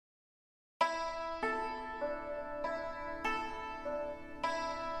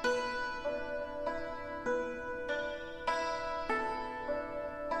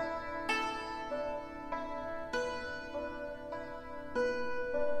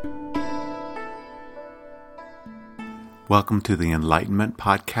Welcome to the Enlightenment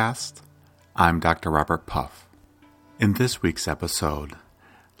Podcast. I'm Dr. Robert Puff. In this week's episode,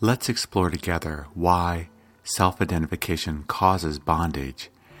 let's explore together why self-identification causes bondage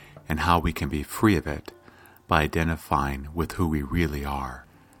and how we can be free of it by identifying with who we really are.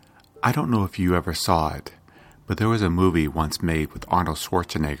 I don't know if you ever saw it, but there was a movie once made with Arnold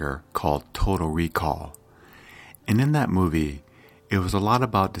Schwarzenegger called Total Recall. And in that movie, it was a lot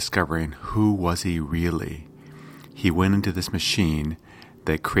about discovering who was he really. He went into this machine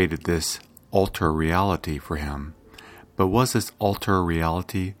that created this alter reality for him. But was this alter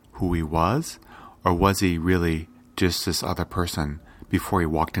reality who he was? Or was he really just this other person before he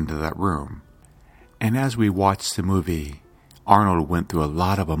walked into that room? And as we watched the movie, Arnold went through a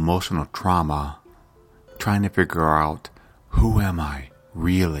lot of emotional trauma trying to figure out, who am I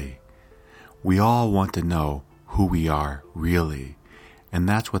really? We all want to know who we are really. And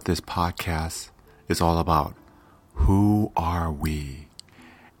that's what this podcast is all about. Who are we?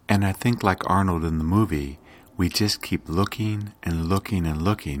 And I think like Arnold in the movie, we just keep looking and looking and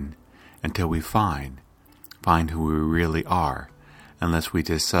looking until we find who we really are. Unless we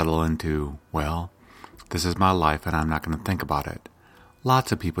just settle into, well, this is my life and I'm not going to think about it.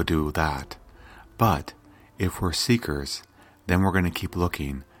 Lots of people do that. But if we're seekers, then we're going to keep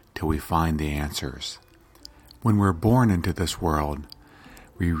looking till we find the answers. When we're born into this world,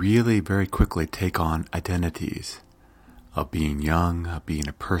 we really very quickly take on identities of being young, of being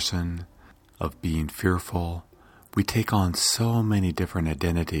a person, of being fearful. We take on so many different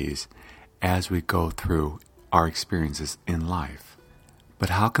identities as we go through our experiences in life.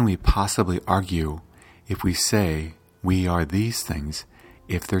 But how can we possibly argue if we say we are these things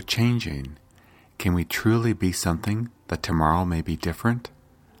if they're changing? Can we truly be something that tomorrow may be different?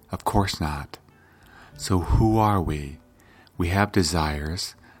 Of course not. So who are we? We have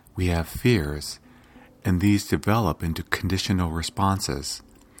desires, we have fears, and these develop into conditional responses.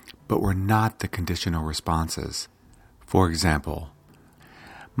 But we're not the conditional responses. For example,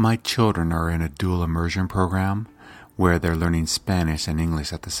 my children are in a dual immersion program where they're learning Spanish and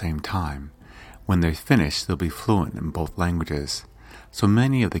English at the same time. When they're finished, they'll be fluent in both languages. So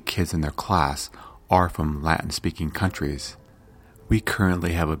many of the kids in their class are from Latin-speaking countries. We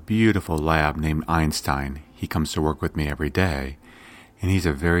currently have a beautiful lab named Einstein. He comes to work with me every day, and he's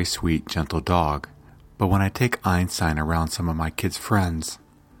a very sweet, gentle dog. But when I take Einstein around some of my kids' friends,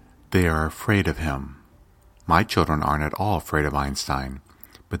 they are afraid of him. My children aren't at all afraid of Einstein,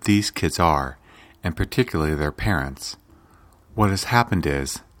 but these kids are, and particularly their parents. What has happened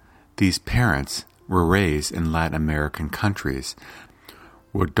is, these parents were raised in Latin American countries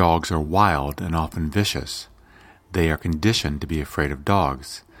where dogs are wild and often vicious. They are conditioned to be afraid of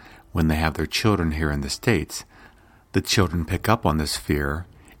dogs. When they have their children here in the States, the children pick up on this fear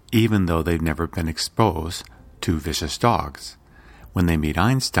even though they've never been exposed to vicious dogs. When they meet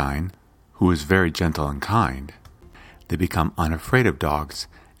Einstein, who is very gentle and kind, they become unafraid of dogs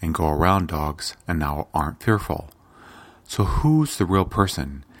and go around dogs and now aren't fearful. So who's the real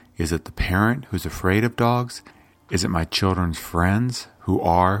person? Is it the parent who's afraid of dogs? Is it my children's friends who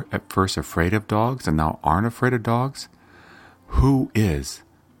are at first afraid of dogs and now aren't afraid of dogs? Who is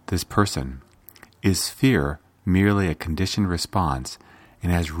this person? Is fear merely a conditioned response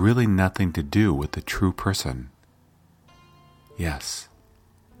and has really nothing to do with the true person? Yes.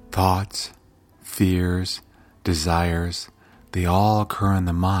 Thoughts, fears, desires, they all occur in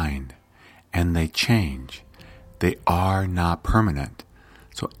the mind and they change. They are not permanent.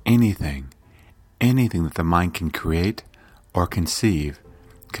 So anything that the mind can create or conceive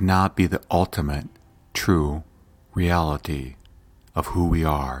cannot be the ultimate, true reality of who we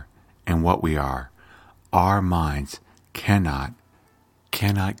are and what we are. Our minds cannot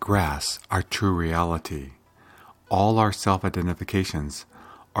grasp our true reality. All our self-identifications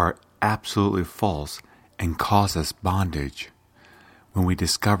are absolutely false and cause us bondage. When we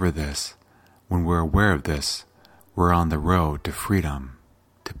discover this, when we're aware of this, we're on the road to freedom,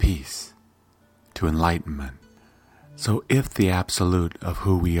 to peace, to enlightenment. So if the absolute of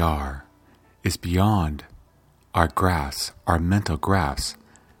who we are is beyond our grasp, our mental grasp,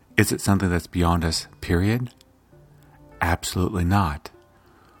 is it something that's beyond us, period? Absolutely not.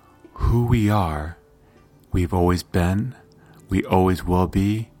 Who we are, we've always been, we always will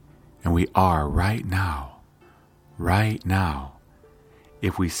be, and we are right now. Right now.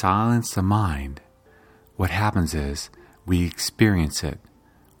 If we silence the mind, what happens is we experience it.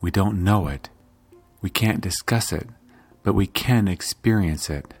 We don't know it. We can't discuss it, but we can experience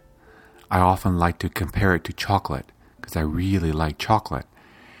it. I often like to compare it to chocolate because I really like chocolate.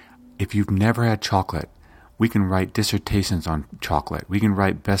 If you've never had chocolate, we can write dissertations on chocolate. We can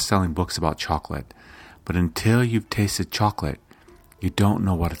write best-selling books about chocolate. But until you've tasted chocolate, you don't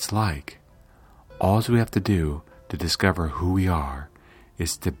know what it's like. All we have to do to discover who we are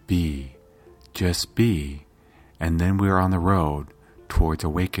is to be, just be, and then we are on the road towards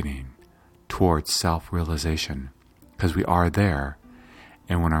awakening, towards self-realization, because we are there.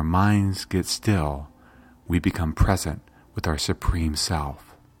 And when our minds get still, we become present with our Supreme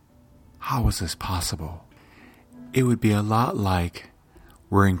Self. How is this possible? It would be a lot like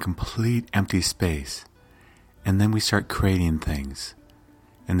we're in complete empty space, and then we start creating things.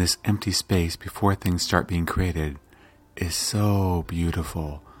 And this empty space before things start being created is so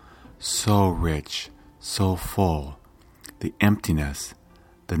beautiful, so rich, so full. The emptiness,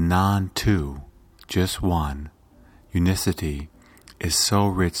 the non-two, just one, unicity is so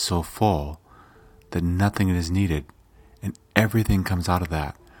rich, so full that nothing is needed and everything comes out of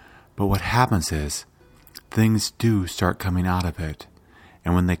that. But what happens is things do start coming out of it.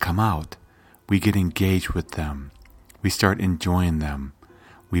 And when they come out, we get engaged with them. We start enjoying them.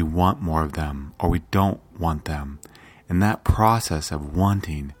 We want more of them, or we don't want them. And that process of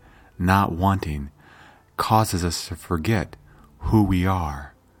wanting, not wanting, causes us to forget who we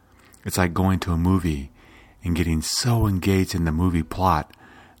are. It's like going to a movie and getting so engaged in the movie plot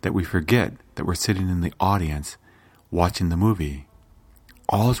that we forget that we're sitting in the audience watching the movie.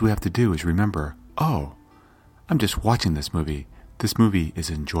 All we have to do is remember, oh, I'm just watching this movie. This movie is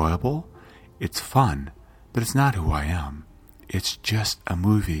enjoyable, it's fun, but it's not who I am. It's just a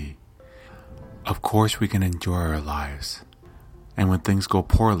movie. Of course we can enjoy our lives. And when things go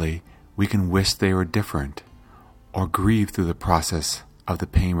poorly, we can wish they were different or grieve through the process of the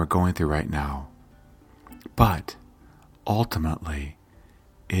pain we're going through right now. But ultimately,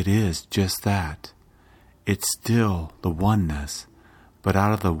 it is just that. It's still the oneness, but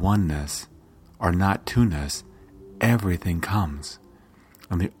out of the oneness, or not two-ness, everything comes.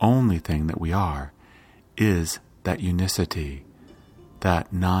 And the only thing that we are is that unicity,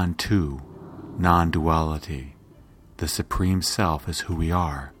 that non-two, non-duality. The Supreme Self is who we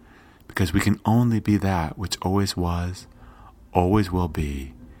are, because we can only be that which always was, always will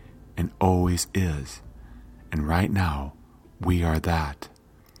be, and always is. And right now, we are that.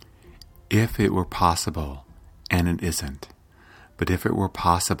 If it were possible, and it isn't, but if it were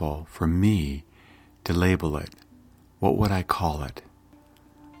possible for me to label it, what would I call it?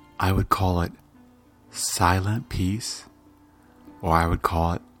 I would call it silent peace, or I would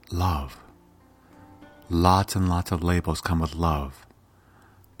call it love. Lots and lots of labels come with love,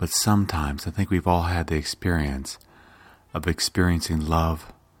 but sometimes I think we've all had the experience of experiencing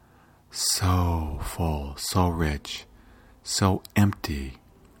love so full, so rich, so empty,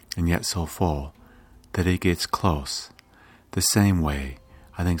 and yet so full that it gets close. The same way,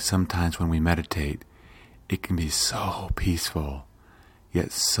 I think sometimes when we meditate, it can be so peaceful,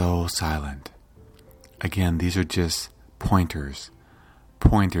 yet so silent. Again, these are just pointers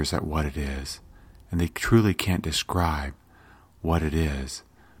at what it is, and they truly can't describe what it is,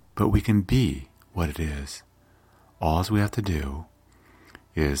 but we can be what it is. All we have to do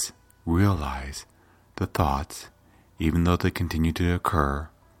is realize the thoughts, even though they continue to occur,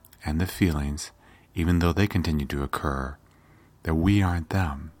 and the feelings, even though they continue to occur, that we aren't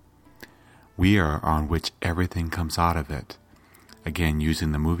them. We are on which everything comes out of it. Again,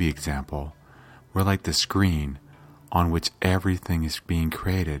 using the movie example, we're like the screen on which everything is being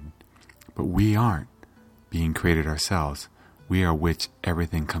created, but we aren't being created ourselves. We are which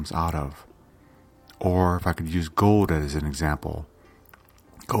everything comes out of. Or if I could use gold as an example,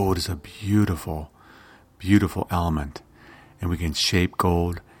 gold is a beautiful, beautiful element, and we can shape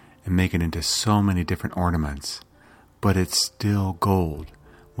gold and make it into so many different ornaments, but it's still gold.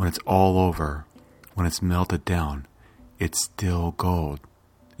 When it's all over, when it's melted down, it's still gold.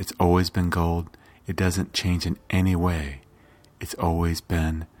 It's always been gold. It doesn't change in any way. It's always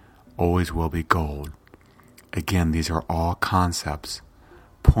been, always will be gold. Again, these are all concepts,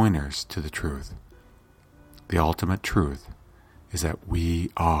 pointers to the truth. The ultimate truth is that we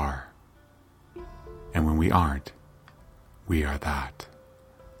are. And when we aren't, we are that.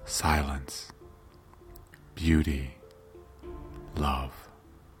 Silence, beauty, love.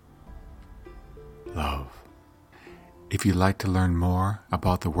 Love. If you'd like to learn more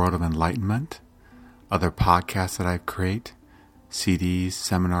about the world of enlightenment, other podcasts that I create, CDs,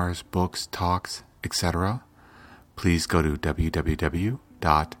 seminars, books, talks, etc., please go to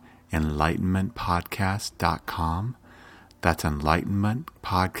www.enlightenmentpodcast.com. That's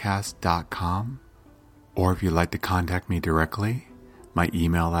enlightenmentpodcast.com. Or if you'd like to contact me directly, my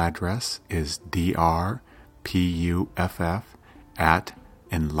email address is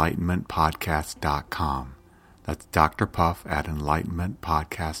drpuff@enlightenmentpodcast.com. That's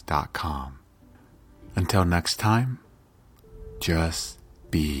drpuff@enlightenmentpodcast.com. Until next time, just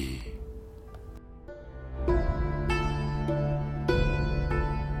be.